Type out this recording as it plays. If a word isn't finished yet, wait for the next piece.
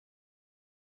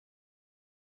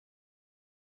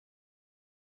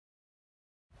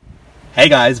Hey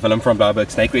guys, Willem from Blauberg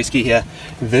Snake Rescue here.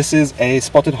 This is a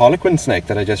spotted Harlequin snake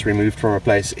that I just removed from a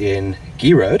place in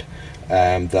Gee Road.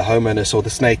 The homeowner saw the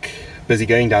snake busy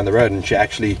going down the road and she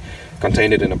actually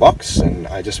contained it in a box, and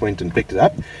I just went and picked it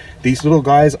up. These little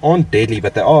guys aren't deadly,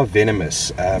 but they are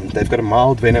venomous. They've got a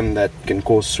mild venom that can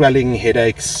cause swelling,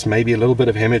 headaches, maybe a little bit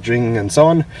of hemorrhaging and so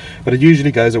on, but it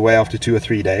usually goes away after 2 or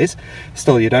 3 days.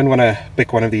 Still, you don't want to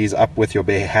pick one of these up with your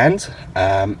bare hands.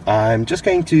 I'm just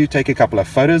going to take a couple of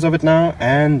photos of it now,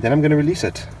 and then I'm going to release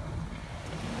it.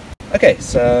 Okay,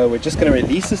 so we're just going to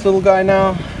release this little guy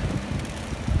now.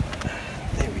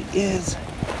 There he is.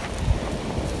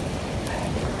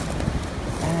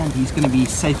 And he's going to be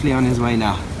safely on his way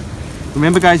now.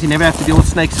 Remember guys, you never have to deal with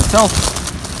snakes yourself.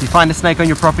 If you find a snake on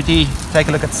your property, take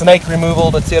a look at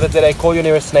snakeremoval.co.za, call your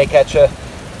nearest snake catcher.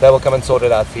 They will come and sort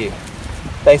it out for you.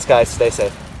 Thanks guys, stay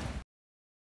safe.